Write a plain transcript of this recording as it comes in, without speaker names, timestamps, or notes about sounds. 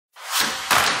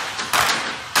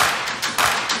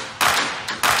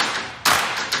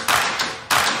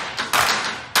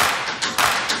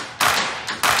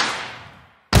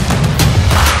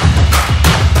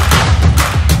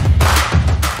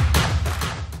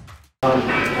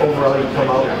Overall, you come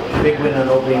out, big win on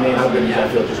opening day. How good does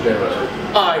that feel? Just generally.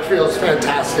 It feels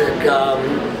fantastic.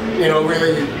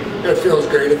 Really, it feels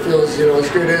great. It feels, as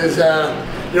good as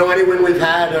any win we've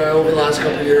had over the last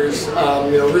couple of years.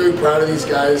 Really proud of these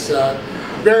guys.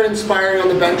 Very inspiring on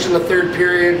the bench in the third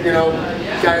period.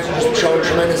 Guys are just showing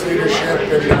tremendous leadership,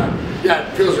 and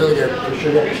it feels really good. For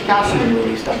sure. Castleman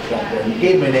really stepped up there. You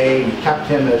gave him an A. You kept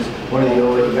him as one of the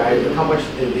early guys. How much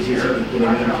is he going to mean to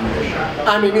you?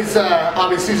 I mean, he's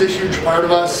obviously he's a huge part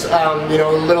of us.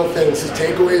 Little things. His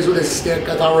takeaways with his stick,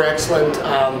 I thought were excellent.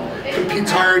 Competes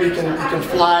hard. He can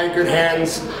fly. Good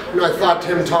hands. I thought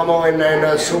Tim, Tomo, and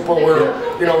Sopo were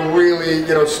really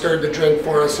stirred the drink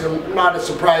for us. Not a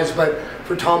surprise, but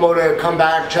for Tomo to come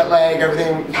back, jet lag,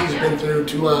 everything he's been through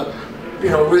to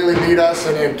really lead us,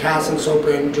 and Cass and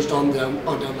Sopa just on down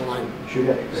the line.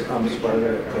 Sure,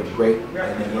 Sparta played great, and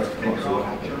then he has to come up, so what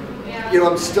happened?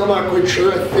 I'm still not quite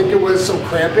sure. I think it was some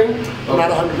cramping. I'm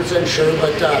not 100% sure,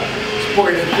 but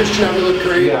boy, did Christian ever look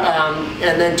great. Yeah.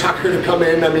 And then Tucker to come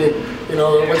in. I mean,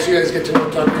 once you guys get to know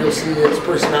Tucker, you'll see his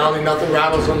personality. Nothing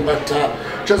rattles him, but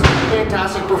just a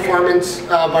fantastic performance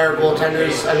by our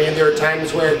goaltenders. I mean, there are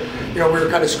times where we were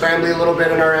kind of scrambling a little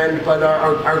bit on our end, but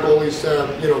our goalies,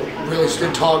 really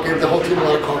stood tall, gave the whole team a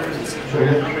lot of confidence.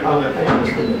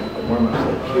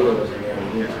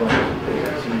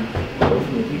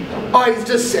 Oh, he's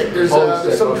just sick. There's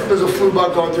a flu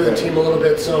bug going through the team a little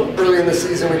bit. So early in the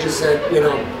season, we just said,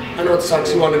 I know it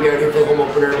sucks. You want to get here for the home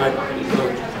opener, but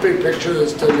big picture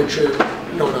is to make sure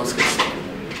no one else gets sick.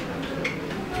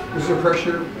 Was there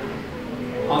pressure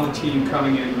on the team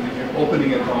coming in and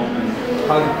opening at home, and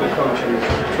how did the coaches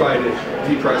try to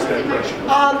depress that pressure?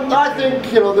 I think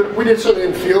we certainly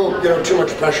didn't feel too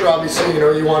much pressure. Obviously,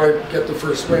 you want to get the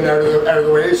first win out of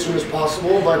the way as soon as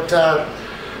possible, but.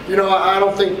 I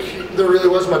don't think there really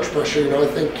was much pressure. I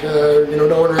think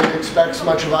no one really expects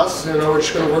much of us. We're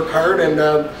just going to work hard, and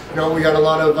we got a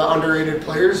lot of underrated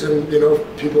players, and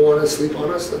people want to sleep on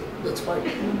us. That's fine.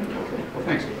 Well,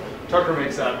 thanks. Tucker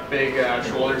makes that big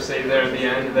shoulder save there at the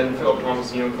end, and then Philip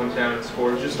Tomasino comes down and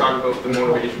scores. Just talk about the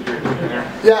motivation period there.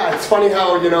 Yeah, it's funny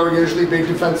how usually big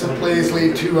defensive plays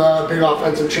lead to big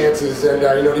offensive chances, and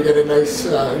to get a nice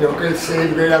great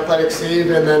save, great athletic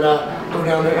save, and then go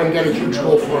down and get a huge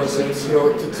goal for us.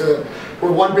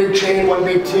 We're one big chain, one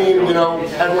big team.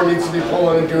 Everyone needs to be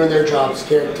pulling and doing their jobs.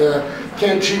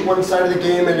 Can't cheat one side of the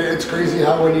game, and it's crazy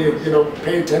how when you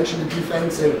pay attention to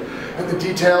defense and the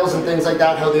details and things like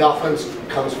that, how the offense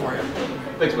comes for you.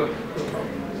 Thanks, Bill.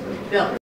 Yeah.